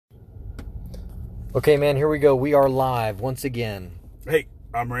Okay, man, here we go. We are live once again. Hey,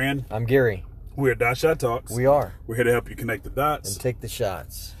 I'm Rand. I'm Gary. We're Dot Shot Talks. We are. We're here to help you connect the dots. And take the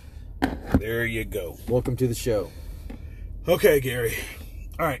shots. There you go. Welcome to the show. Okay, Gary.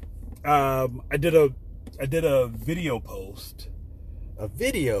 All right. I did a video post. A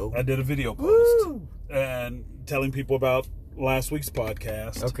video? I did a video post. Woo! And telling people about last week's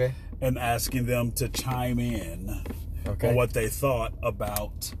podcast. Okay. And asking them to chime in on what they thought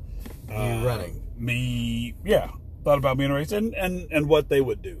about you running. Thought about me in a race and what they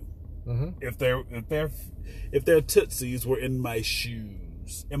would do if their tootsies were in my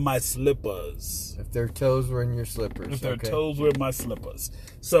shoes, in my slippers, if their toes were in your slippers, if their toes were in my slippers.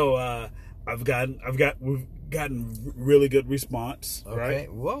 So we've gotten really good response. Okay,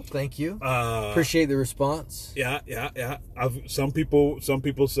 right? Well, thank you. Appreciate the response. Yeah. Some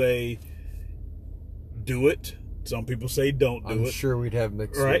people say do it. Some people say don't do it. I'm sure we'd have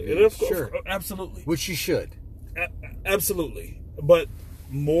mixed right? reviews. Sure, absolutely. Which you should. Absolutely, but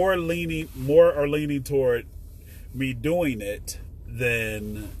more are leaning toward me doing it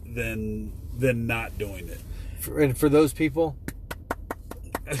than not doing it. And for those people,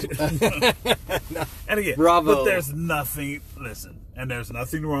 and again, bravo. But there's nothing. Listen, and there's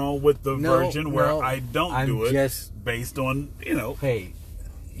nothing wrong with the version where I don't do it, just based on Hey,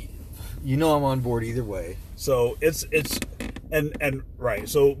 I'm on board either way. So it's right.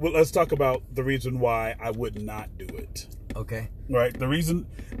 So let's talk about the reason why I would not do it. Okay. Right. The reason,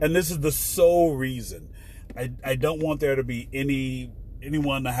 and this is the sole reason, I don't want there to be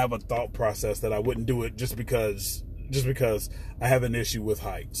anyone to have a thought process that I wouldn't do it just because I have an issue with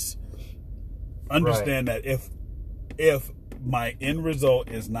heights. Understand that if my end result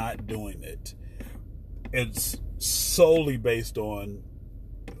is not doing it, it's solely based on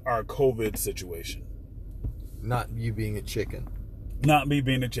our COVID situation. Not you being a chicken. Not me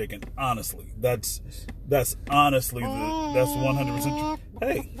being a chicken. Honestly, that's honestly that's 100% true.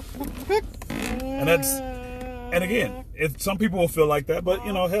 Hey, and again, if some people will feel like that, but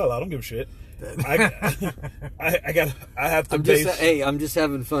hell, I don't give a shit. I have to. I'm just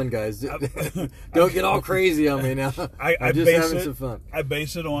having fun, guys. Don't get all crazy on me now. I'm just having some fun. I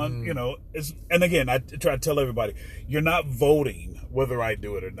base it on and again, I try to tell everybody, you're not voting whether I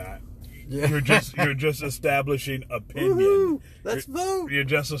do it or not. Yeah. You're just establishing opinion. Woo-hoo! Let's vote. You're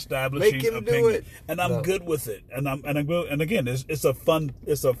just establishing opinion, do it. And I'm good with it. And I'm good. And again, it's a fun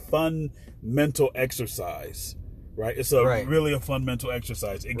mental exercise, right? It's really a fun mental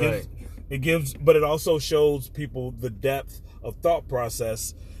exercise. It gives, but it also shows people the depth of thought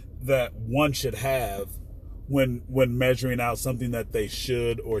process that one should have when measuring out something that they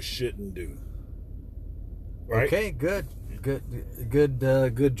should or shouldn't do. Right? Okay, good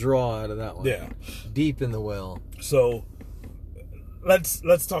draw out of that one. Yeah, deep in the well. So let's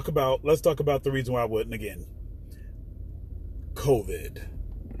talk about the reason why I wouldn't again. COVID.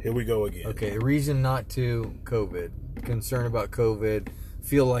 Here we go again. Okay, reason not to. COVID. Concern about COVID.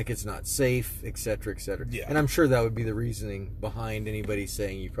 Feel like it's not safe, etc., etc. Yeah. And I'm sure that would be the reasoning behind anybody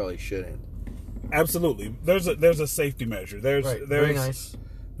saying you probably shouldn't. Absolutely. There's a safety measure. Very nice.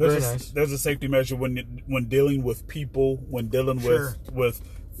 There's a safety measure when dealing with people, when dealing with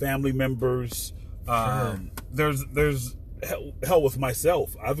family members. There's hell with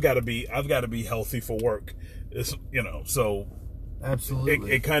myself. I've got to be healthy for work. So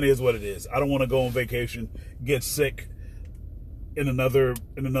absolutely, it kind of is what it is. I don't want to go on vacation, get sick in another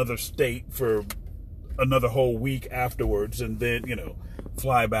state for another whole week afterwards, and then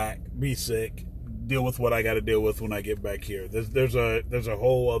fly back, be sick, deal with what I got to deal with when I get back here. There's a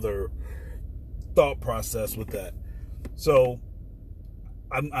whole other thought process with that. So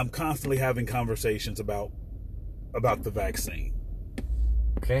I'm constantly having conversations about the vaccine.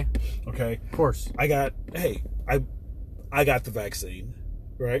 Okay. Of course. I got the vaccine,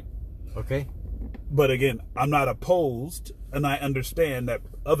 right? Okay. But again, I'm not opposed, and I understand that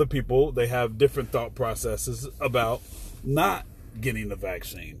other people, they have different thought processes about not getting the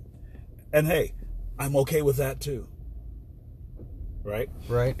vaccine. And hey, I'm okay with that too. Right?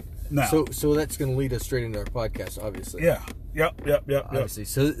 Right. Now, so that's going to lead us straight into our podcast, obviously. Yeah. Yep. Obviously.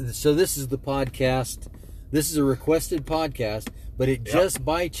 So this is the podcast. This is a requested podcast, but it just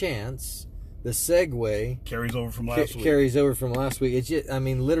by chance, the segue carries over from last week. It's just,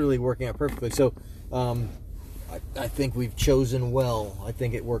 literally working out perfectly. So, I think we've chosen well. I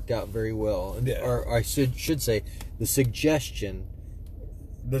think it worked out very well. Yeah. Or I should say, the suggestion.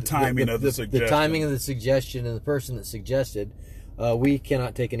 The timing of the suggestion. The timing of the suggestion and the person that suggested, we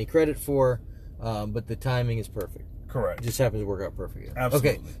cannot take any credit for, but the timing is perfect. Correct. It just happens to work out perfectly. Absolutely.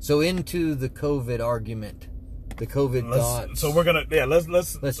 Okay, so into the COVID argument. the COVID thoughts. So we're gonna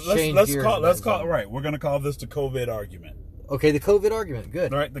let's change gears call right. We're gonna call this the COVID argument. Okay, the COVID argument.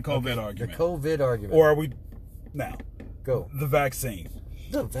 Good. All right, the COVID argument. The COVID argument. Or are we now? Go. The vaccine.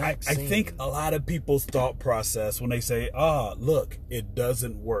 The vaccine. I think a lot of people's thought process when they say, look, it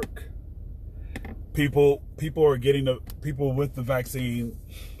doesn't work. People are getting people with the vaccine.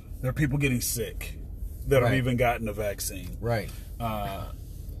 There are people getting sick that have even gotten the vaccine. Right.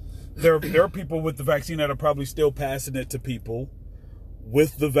 There are people with the vaccine that are probably still passing it to people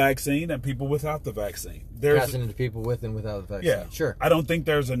with the vaccine and people without the vaccine. Passing it to people with and without the vaccine. Yeah, sure. I don't think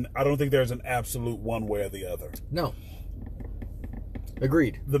there's an absolute one way or the other. No.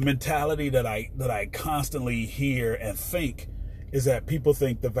 Agreed. The mentality that I constantly hear and think is that people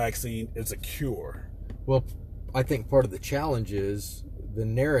think the vaccine is a cure. Well, I think part of the challenge is the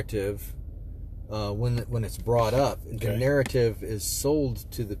narrative. When it's brought up, the narrative is sold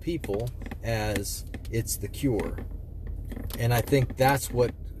to the people as it's the cure, and I think that's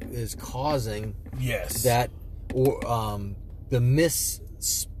what is causing that, or the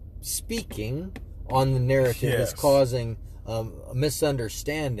misspeaking on the narrative is causing a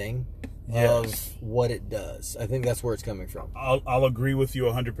misunderstanding of what it does. I think that's where it's coming from. I'll agree with you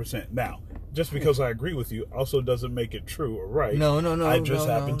 100%. Now, just because I agree with you also doesn't make it true or right. No. I just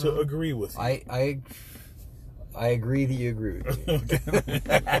happen to agree with you. I agree that you agree with me.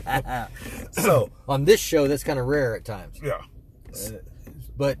 So on this show, that's kind of rare at times. Yeah.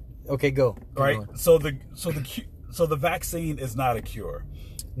 But okay, go. Keep right. going. So the vaccine is not a cure.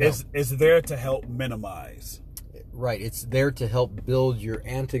 No. It's there to help minimize. Right. It's there to help build your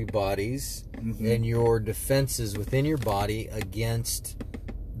antibodies and your defenses within your body against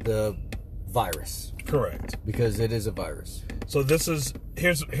the virus. Correct. Because it is a virus. So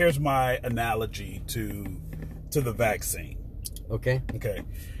here's my analogy to the vaccine. Okay. Okay.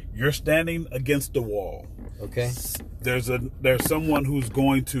 You're standing against the wall. Okay. There's someone who's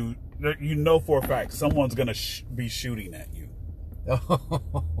going to, for a fact, someone's going to be shooting at you.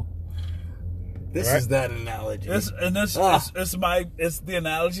 This is that analogy. It's the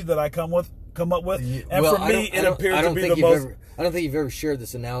analogy that I come up with. And well, for me, it appears to be the most. I don't think you've ever shared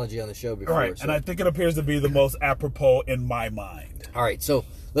this analogy on the show before. Right, so. and I think it appears to be the most apropos in my mind. All right, so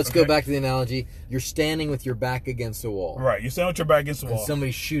let's go back to the analogy. You're standing with your back against a wall. Right, you're standing with your back against the wall. And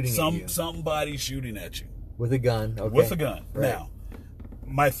somebody's shooting at you. Somebody's shooting at you. With a gun. Okay. With a gun. Right. Now,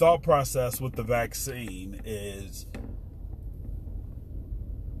 my thought process with the vaccine is,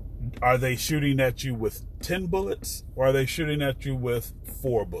 are they shooting at you with 10 bullets or are they shooting at you with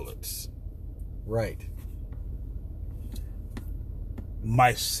 4 bullets? Right.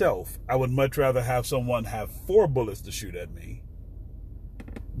 Myself, I would much rather have someone have 4 bullets to shoot at me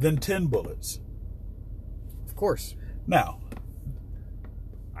than 10 bullets. Of course. Now,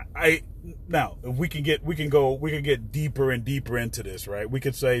 if we can get deeper and deeper into this, right? We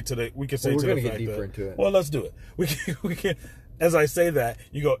could say we're gonna get deeper into it. Well, let's do it. We can. As I say that,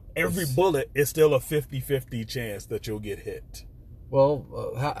 you go, every bullet is still a 50-50 chance that you'll get hit. Well,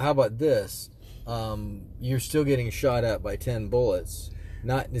 how about this? You're still getting shot at by 10 bullets.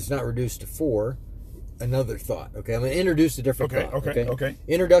 It's not reduced to 4. Another thought. Okay, I'm going to introduce a different thought. Okay.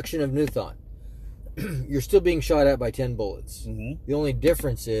 Introduction of new thought. You're still being shot at by 10 bullets. Mm-hmm. The only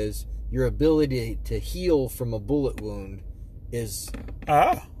difference is your ability to heal from a bullet wound is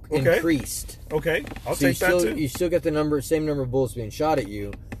increased. Okay, I'll take that too. You still get the same number of bullets being shot at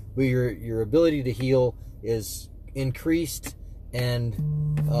you, but your ability to heal is increased and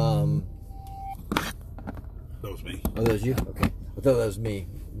That was me. Oh, that was you? Okay. I thought that was me.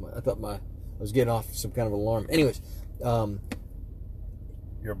 I thought I was getting off some kind of alarm. Anyways,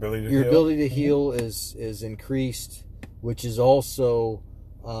 your ability to heal is increased, which is also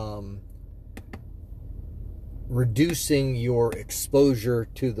reducing your exposure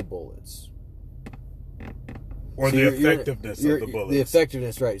to the bullets. Or so the effectiveness of the bullets. The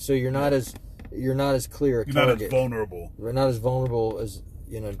effectiveness, right. So you're not as clear a target. You're not as vulnerable. You're not as vulnerable as,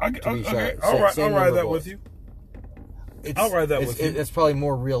 to be shot. I'll ride that with you. I'll ride that with you. It's probably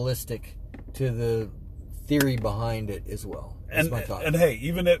more realistic to the theory behind it as well. That's my thought. And hey,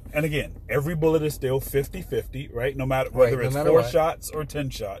 and again, every bullet is still 50-50, right? No matter whether it's 4 shots or 10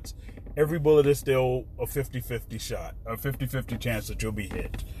 shots, every bullet is still a 50-50 shot, a 50-50 chance that you'll be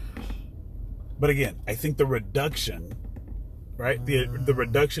hit. But again, I think the reduction, right? The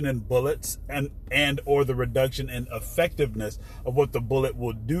reduction in bullets and or the reduction in effectiveness of what the bullet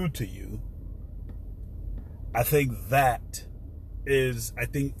will do to you, I think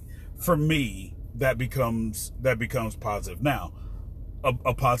for me, that becomes positive. Now,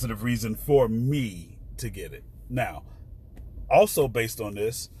 a positive reason for me to get it. Now, also based on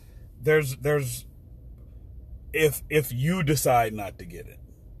this, there's if you decide not to get it,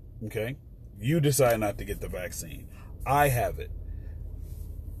 okay, you decide not to get the vaccine, I have it.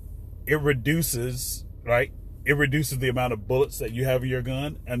 It reduces, right? It reduces the amount of bullets that you have in your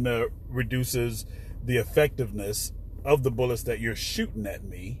gun, and reduces the effectiveness of the bullets that you're shooting at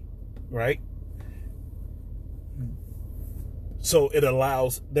me, right? So it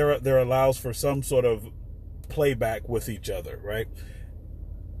allows there allows for some sort of playback with each other, right?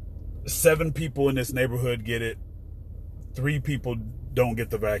 7 people in this neighborhood get it. 3 people don't get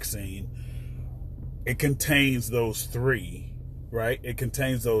the vaccine. It contains those 3, right? It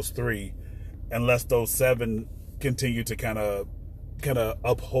contains those 3, unless those 7 continue to kind of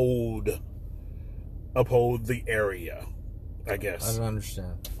uphold the area, I guess. I don't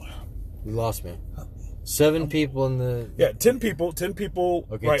understand. You lost me. 7 people in the 10 people. 10 people.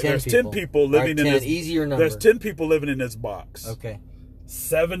 Okay, right, 10 there's people. 10 people living in this. Easier number. There's 10 people living in this box. Okay.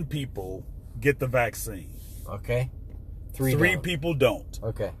 7 people get the vaccine. Okay. 3 people don't.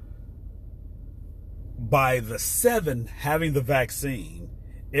 Okay. By the 7 having the vaccine,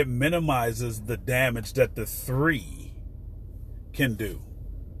 it minimizes the damage that the 3 can do.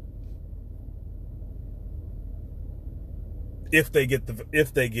 If they get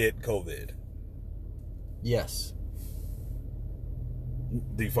COVID. Yes.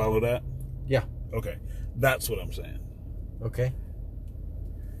 Do you follow that? Yeah. Okay. That's what I'm saying. Okay.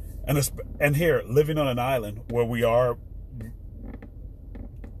 And here, living on an island where we are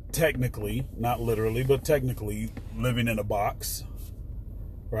technically, not literally, but technically living in a box,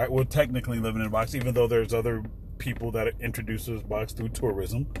 right? We're technically living in a box, even though there's other people that introduce this box through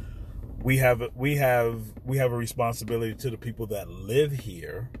tourism. We have a responsibility to the people that live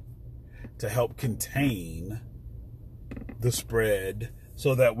here to help contain the spread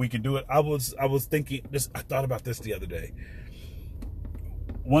so that we can do it. I was thinking this. I thought about this the other day.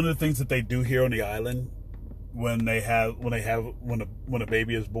 One of the things that they do here on the island when a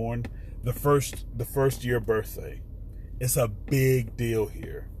baby is born, the first year birthday, it's a big deal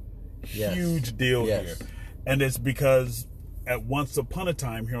here. Yes. Huge deal Yes. here. And it's because at once upon a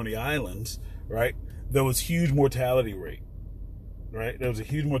time here on the islands, right, there was huge mortality rate. Right? There was a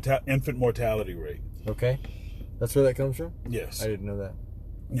huge infant mortality rate. Okay. That's where that comes from? Yes. I didn't know that.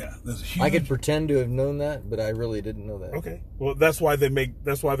 Yeah, there's a huge. I could pretend to have known that, but I really didn't know that. Okay. Well, that's why they make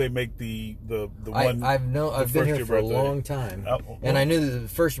the one. I've been here for a long time, and I knew that the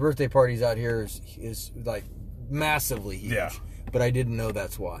first birthday parties out here is like massively huge. Yeah. But I didn't know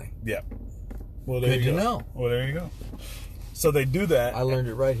that's why. Yeah. Well, there Good you to go. know. Well, there you go. So they do that. I learned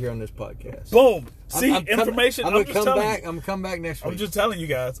it right here on this podcast. Boom. See, information. I'm gonna come back next week. I'm just telling you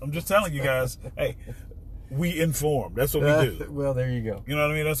guys. Hey, we inform. That's what we do. Well, there you go. You know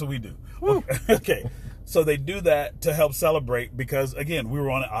what I mean? That's what we do. Okay. So they do that to help celebrate because, again, we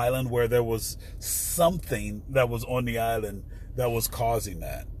were on an island where there was something that was on the island that was causing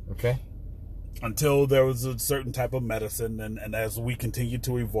that. Okay. Until there was a certain type of medicine, and as we continue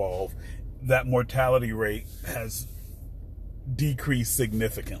to evolve, that mortality rate has decreased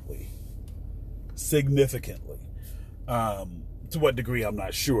significantly. To what degree, I'm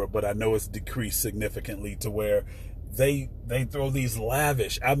not sure, but I know it's decreased significantly to where they throw these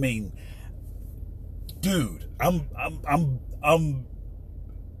lavish. I mean, dude, I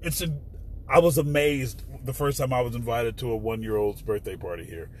was amazed the first time I was invited to a 1-year-old's birthday party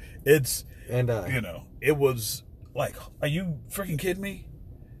here. It was like, are you freaking kidding me?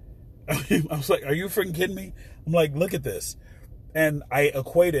 I was like, are you freaking kidding me? I'm like, look at this. And I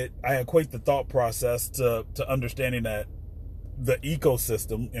equate the thought process to understanding that the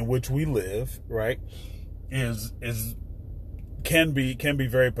ecosystem in which we live, right, can be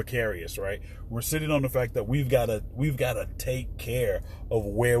very precarious, right? We're sitting on the fact that we've got to take care of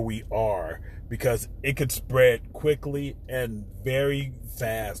where we are because it could spread quickly and very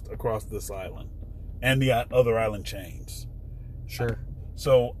fast across this island and the other island chains. Sure.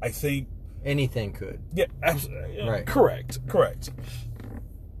 So I think anything could. Yeah, absolutely. Right. Correct.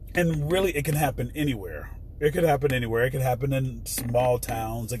 And really, it can happen anywhere. It could happen anywhere. It could happen in small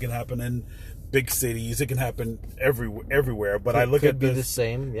towns. It can happen in big cities. It can happen everywhere. But I look at this. Could be the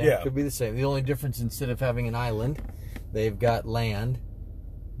same. Yeah, it could be the same. The only difference, instead of having an island, they've got land.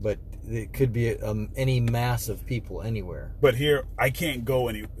 But it could be any mass of people anywhere. But here, I can't go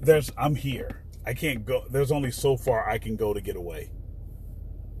any. I'm here. I can't go. There's only so far I can go to get away.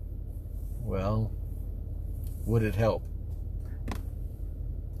 Well, would it help?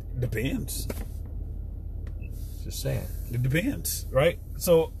 Depends. Just saying. It depends, right?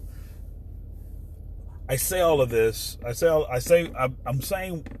 So I say all of this. I'm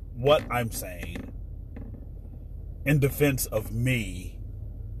saying what I'm saying in defense of me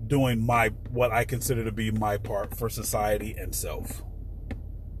doing what I consider to be my part for society and self.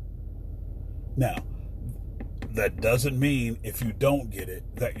 Now, that doesn't mean if you don't get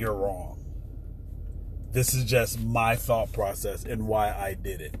it that you're wrong. This is just my thought process and why I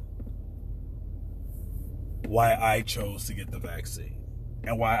did it. Why I chose to get the vaccine.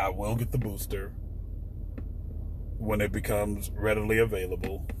 And why I will get the booster when it becomes readily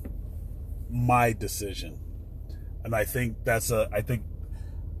available. My decision. And I think I think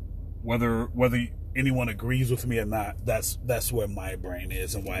whether anyone agrees with me or not, that's where my brain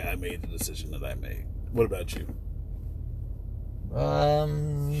is and why I made the decision that I made. What about you?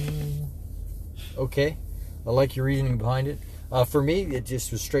 Okay. I like your reasoning behind it. For me, it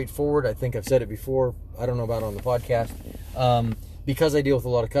just was straightforward. I think I've said it before. I don't know about it on the podcast. Because I deal with a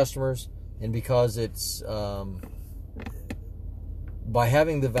lot of customers, and because it's by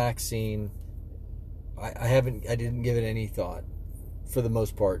having the vaccine, I didn't give it any thought for the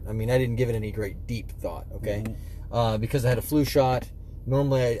most part. I mean, I didn't give it any great deep thought. Okay, because I had a flu shot.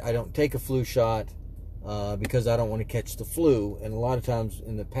 Normally, I don't take a flu shot because I don't want to catch the flu. And a lot of times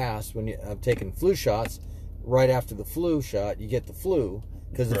in the past, when I've taken flu shots, right after the flu shot, you get the flu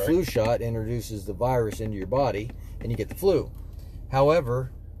because the flu shot introduces the virus into your body, and you get the flu.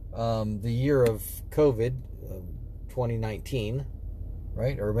 However, the year of COVID, 2019,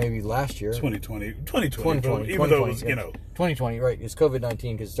 right? Or maybe last year. 2020. Even though it was, 2020, right. It's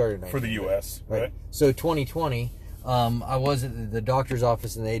COVID-19 because it started in 19. For the U.S., right? So 2020, I was at the doctor's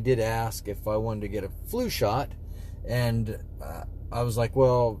office, and they did ask if I wanted to get a flu shot. And I was like,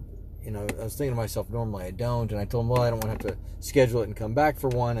 well, I was thinking to myself, normally I don't. And I told them, well, I don't want to have to schedule it and come back for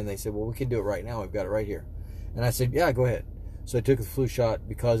one. And they said, well, we can do it right now. We've got it right here. And I said, yeah, go ahead. So I took the flu shot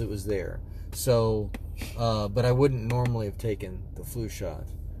because it was there. So, but I wouldn't normally have taken the flu shot.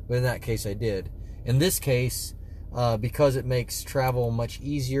 But in that case, I did. In this case, because it makes travel much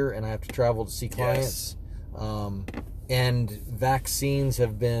easier and I have to travel to see clients, and vaccines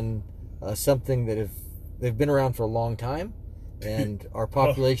have been something that they've been around for a long time, and our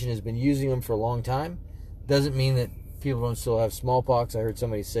population has been using them for a long time. Doesn't mean that people don't still have smallpox. I heard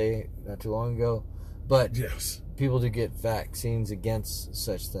somebody say not too long ago. But yes, people do get vaccines against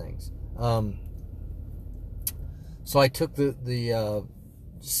such things. So I took the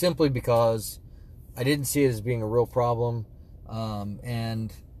simply because I didn't see it as being a real problem,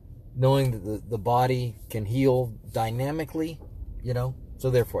 and knowing that the body can heal dynamically, so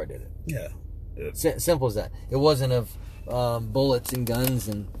therefore I did it. Yeah. Simple as that. It wasn't of bullets and guns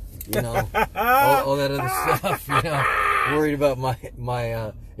and all that other stuff. Worried about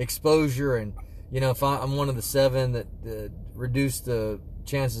my exposure, and if I'm one of the 7 that reduced the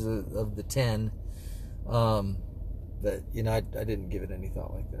chances of the 10. That I didn't give it any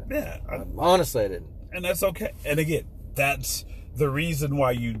thought like that. Yeah, honestly, I didn't. And that's okay. And again, that's the reason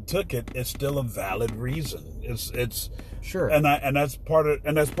why you took it. Is still a valid reason. It's sure. And that's part of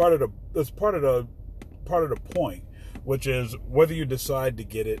the point, which is whether you decide to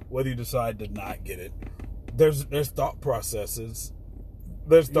get it, whether you decide to not get it. There's thought processes.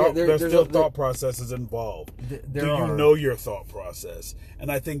 There's still thought processes involved. Do you know your thought process?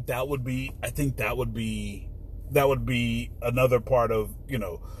 And I think that would be another part of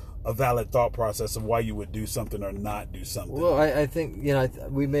a valid thought process of why you would do something or not do something. Well, I think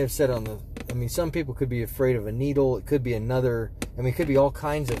we may have said some people could be afraid of a needle. It could be it could be all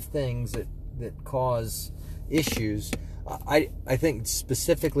kinds of things that cause issues. I think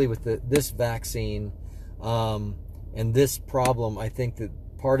specifically with this vaccine and this problem, I think that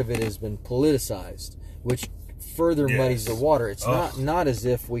part of it has been politicized, which further muddies the water. It's not as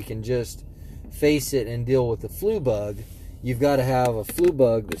if we can just face it and deal with the flu bug. You've got to have a flu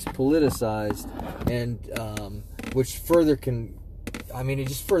bug that's politicized, and which further it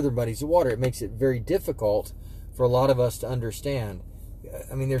just further muddies the water. It makes it very difficult for a lot of us to understand.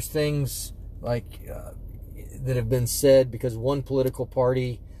 There's things like that have been said because one political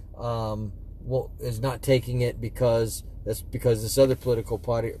party is not taking it because this other political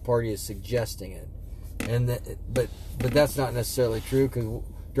party is suggesting it, but that's not necessarily true, because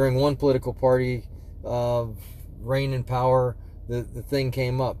during one political party reign in power, the thing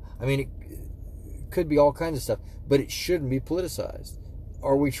came up. It could be all kinds of stuff, but it shouldn't be politicized.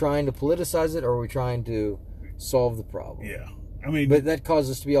 Are we trying to politicize it, or are we trying to solve the problem? Yeah, but that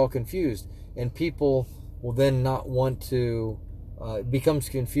causes us to be all confused, and people will then not want to. It becomes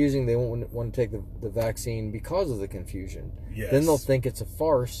confusing. They won't want to take the vaccine because of the confusion. Yes. Then they'll think it's a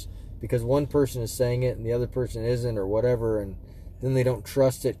farce because one person is saying it and the other person isn't, or whatever, and then they don't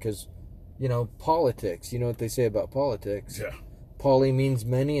trust it because, politics. You know what they say about politics? Yeah. Poly means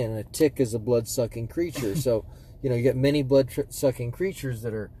many, and a tick is a blood-sucking creature. So, you get many blood-sucking creatures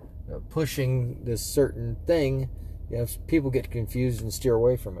that are pushing this certain thing, people get confused and steer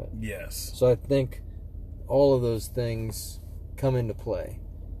away from it. Yes. So I think all of those things come into play,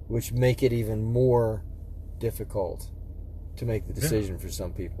 which make it even more difficult to make the decision for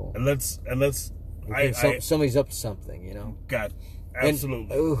some people. And let's somebody's up to something, God,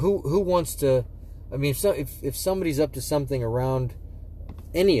 absolutely. And who wants to? I mean, if somebody's up to something around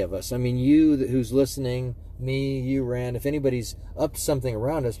any of us, I mean, you who's listening, me, you, Rand, if anybody's up to something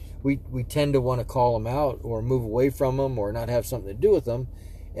around us, we tend to want to call them out or move away from them or not have something to do with them,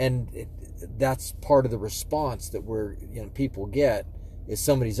 and that's part of the response that people get is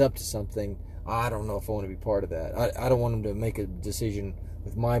somebody's up to something. I don't know if I want to be part of that. I don't want them to make a decision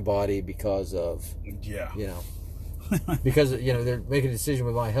with my body because of because they're making a decision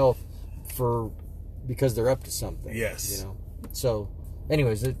with my health because they're up to something. Yes. So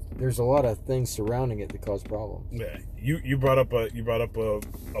anyways, there's a lot of things surrounding it that cause problems. Yeah, you brought up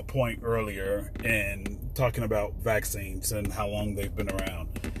a point earlier in talking about vaccines and how long they've been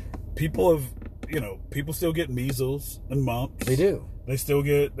around. People still get measles and mumps. They do. They still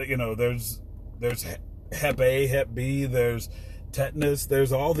get there's Hep A, Hep B, there's tetanus,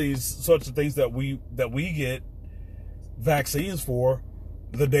 there's all these sorts of things that we get vaccines for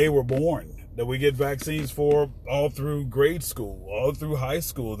the day we're born. That we get vaccines for all through grade school, all through high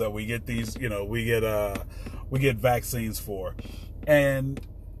school, that we get these, we get vaccines for. And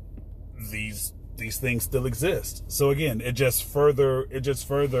these things still exist. So again, it just further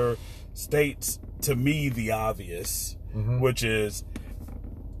states to me the obvious, which is,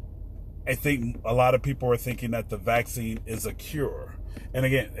 I think a lot of people are thinking that the vaccine is a cure. And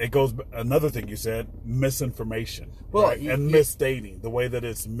again, it goes, another thing you said, misinformation. Well, right? And misstating, the way that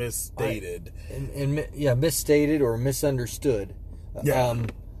it's misstated. Misstated or misunderstood. Yeah.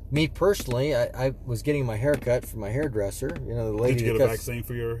 Me personally, I was getting my hair cut from my hairdresser. The lady. Did you get a vaccine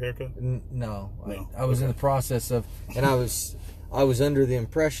for your haircut? No. I was in the process of, and I was under the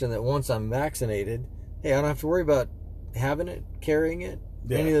impression that once I'm vaccinated, hey, I don't have to worry about having it, carrying it.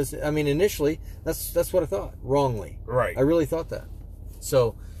 Yeah. Any of those. I mean, initially, that's what I thought. Wrongly. Right. I really thought that.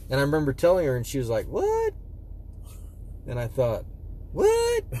 So, and I remember telling her, and she was like, "What?" And I thought,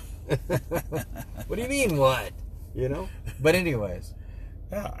 "What? What do you mean, what?" But anyways.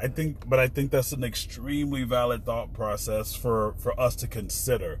 Yeah, I think that's an extremely valid thought process for us to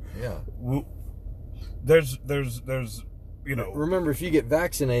consider. Yeah. There's Remember, if you get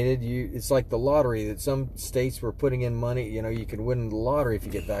vaccinated, it's like the lottery that some states were putting in money. You can win the lottery if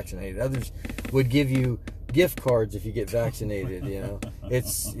you get vaccinated. Others would give you gift cards if you get vaccinated.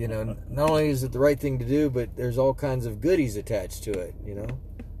 It's not only is it the right thing to do, but there's all kinds of goodies attached to it.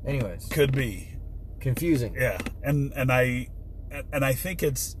 Anyways, could be confusing. Yeah, and I think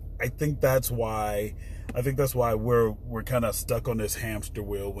that's why we're kind of stuck on this hamster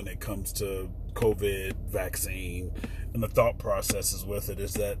wheel when it comes to COVID vaccine, and the thought processes with it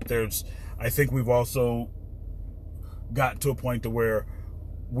is that I think we've also got to a point to where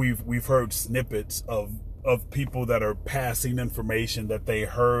we've heard snippets of people that are passing information that they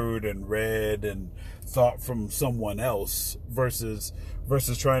heard and read and thought from someone else versus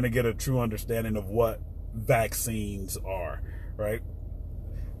trying to get a true understanding of what vaccines are, right?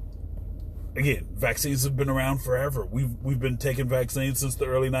 Again, vaccines have been around forever. We've been taking vaccines since the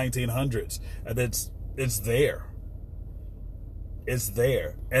early 1900s, and it's there. It's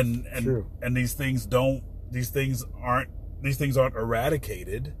there, and True. And these things aren't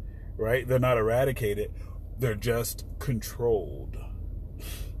eradicated, right? They're not eradicated. They're just controlled.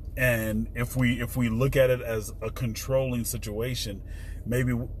 And if we look at it as a controlling situation,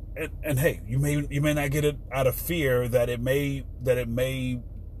 maybe, and hey, you may not get it out of fear that it may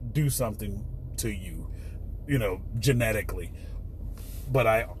do something to you, genetically. But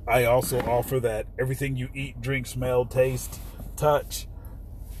I also offer that everything you eat, drink, smell, taste, touch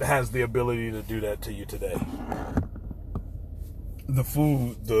has the ability to do that to you today. The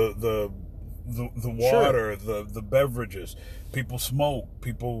food, the water, sure. the beverages, people smoke,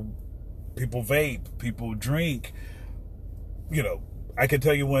 people vape, people drink. I can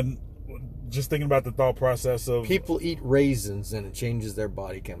tell you when, just thinking about the thought process of people eat raisins and it changes their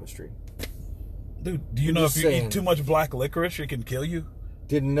body chemistry. Dude, do you know if you eat too much black licorice, it can kill you?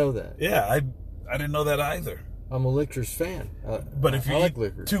 Didn't know that. Yeah, I didn't know that either. I'm a licorice fan. But if you eat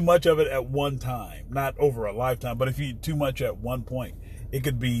licorice. Too much of it at one time, not over a lifetime, but if you eat too much at one point, it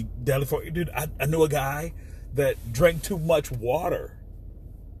could be deadly for you. Dude, I knew a guy that drank too much water.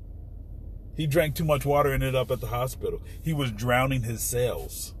 He drank too much water and ended up at the hospital. He was drowning his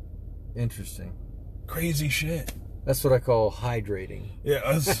cells. Interesting. Crazy shit. That's what I call hydrating. Yeah,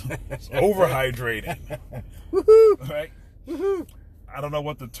 it's overhydrating. Woohoo! Right? Woohoo! I don't know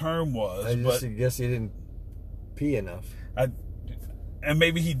what the term was. I guess he didn't pee enough. And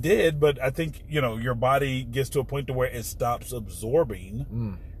maybe he did, but I think, your body gets to a point to where it stops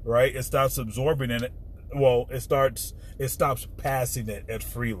absorbing, right? It stops absorbing and it stops passing it as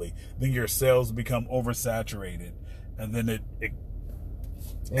freely. Then your cells become oversaturated. And then it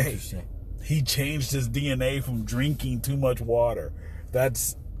Interesting. He changed his DNA from drinking too much water.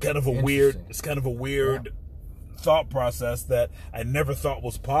 That's kind of a weird, thought process that I never thought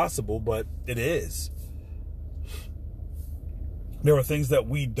was possible, but it is. There are things that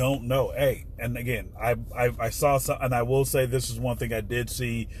we don't know. Hey, and again, I saw some, and I will say this is one thing I did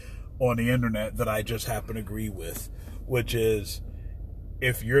see on the internet that I just happen to agree with, which is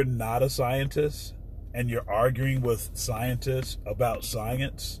if you're not a scientist and you're arguing with scientists about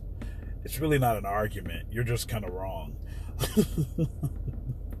science, it's really not an argument. You're just kind of wrong.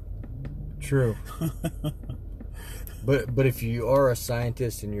 True. But if you are a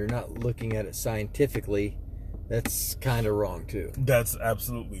scientist and you're not looking at it scientifically, that's kind of wrong too. That's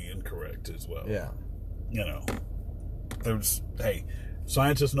absolutely incorrect as well. Yeah.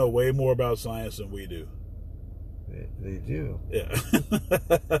 Scientists know way more about science than we do. They do. Yeah.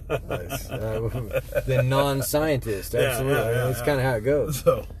 Than non-scientists. Absolutely. That's kind of how it goes.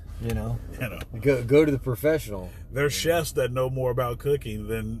 So, go to the professional. There's chefs that know more about cooking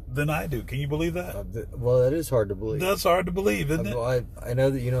than I do. Can you believe that? Well, that is hard to believe. That's hard to believe, isn't it? I know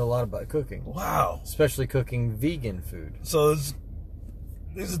that you know a lot about cooking. Wow. Especially cooking vegan food. So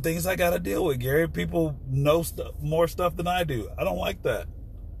these are things I got to deal with, Gary. People know more stuff than I do. I don't like that.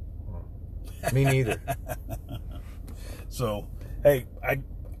 Me neither. So, hey, I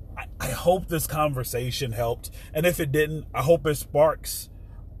hope this conversation helped. And if it didn't, I hope it sparks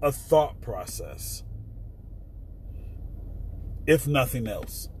a thought process. If nothing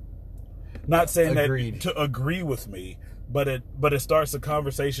else. Not saying Agreed. that to agree with me, but it starts a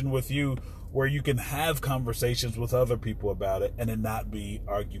conversation with you where you can have conversations with other people about it and it not be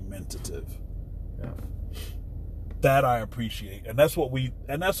argumentative. Yeah. That I appreciate. And that's what we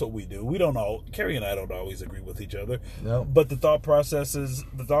do. Carrie and I don't always agree with each other. No. But the thought process is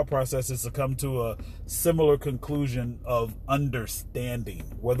to come to a similar conclusion of understanding.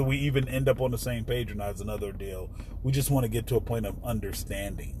 Whether we even end up on the same page or not is another deal. We just want to get to a point of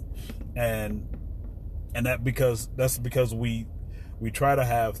understanding. And that's because we try to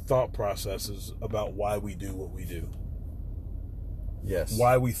have thought processes about why we do what we do. Yes.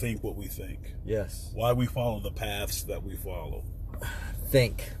 Why we think what we think. Yes. Why we follow the paths that we follow.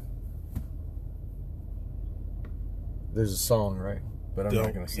 Think. There's a song, right? But I'm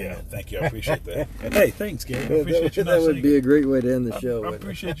not going to sing it. Thank you. I appreciate that. Hey, thanks, Gary. I appreciate you not singing. That would be a great way to end the show. I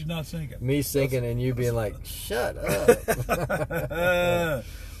appreciate you not singing. Me singing and you being like, shut up.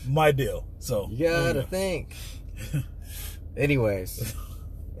 My deal. So you got to think. Anyways.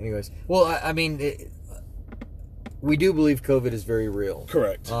 Well, I mean... we do believe COVID is very real.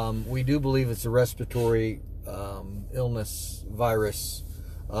 Correct. We do believe it's a respiratory illness, virus.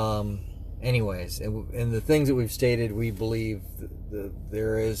 Anyways, and the things that we've stated, we believe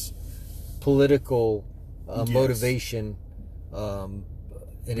there is political motivation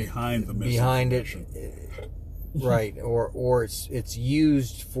behind it, right? Or it's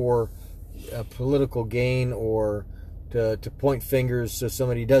used for political gain or to point fingers so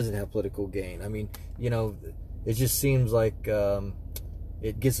somebody doesn't have political gain. I mean, it just seems like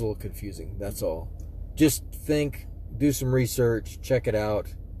it gets a little confusing. That's all. Just think, do some research, check it out.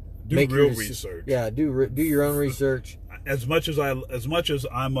 Do real research. Yeah, do your own research. As much as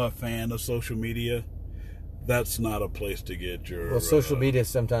I'm a fan of social media, that's not a place to get your. Well, social media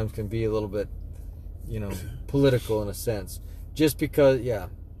sometimes can be a little bit, political in a sense. Just because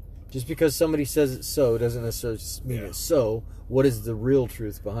somebody says it's so doesn't necessarily mean it's so. What is the real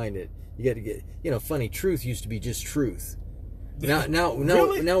truth behind it? You got to get, funny. Truth used to be just truth. Now,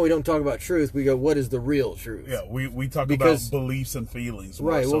 really? Now we don't talk about truth. We go, what is the real truth? Yeah, we talk about beliefs and feelings,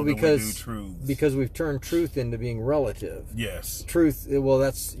 right? Well, because we've turned truth into being relative. Yes, truth. Well,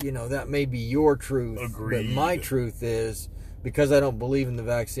 that's that may be your truth. Agreed. But my truth is because I don't believe in the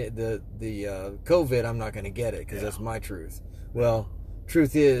vaccine, the COVID, I'm not going to get it because that's my truth. Well.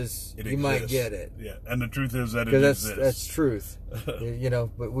 Truth is, you might get it. Yeah, and the truth is that it exists. That's truth. But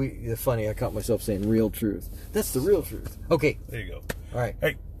it's funny, I caught myself saying real truth. That's the real truth. Okay. There you go. All right.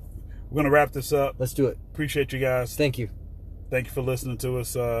 Hey, we're going to wrap this up. Let's do it. Appreciate you guys. Thank you. Thank you for listening to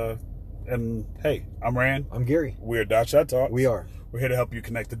us. And hey, I'm Rand. I'm Gary. We're Dot Shot Talks. We are. We're here to help you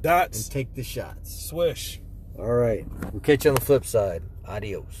connect the dots. And take the shots. Swish. All right. We'll catch you on the flip side.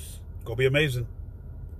 Adios. Go be amazing.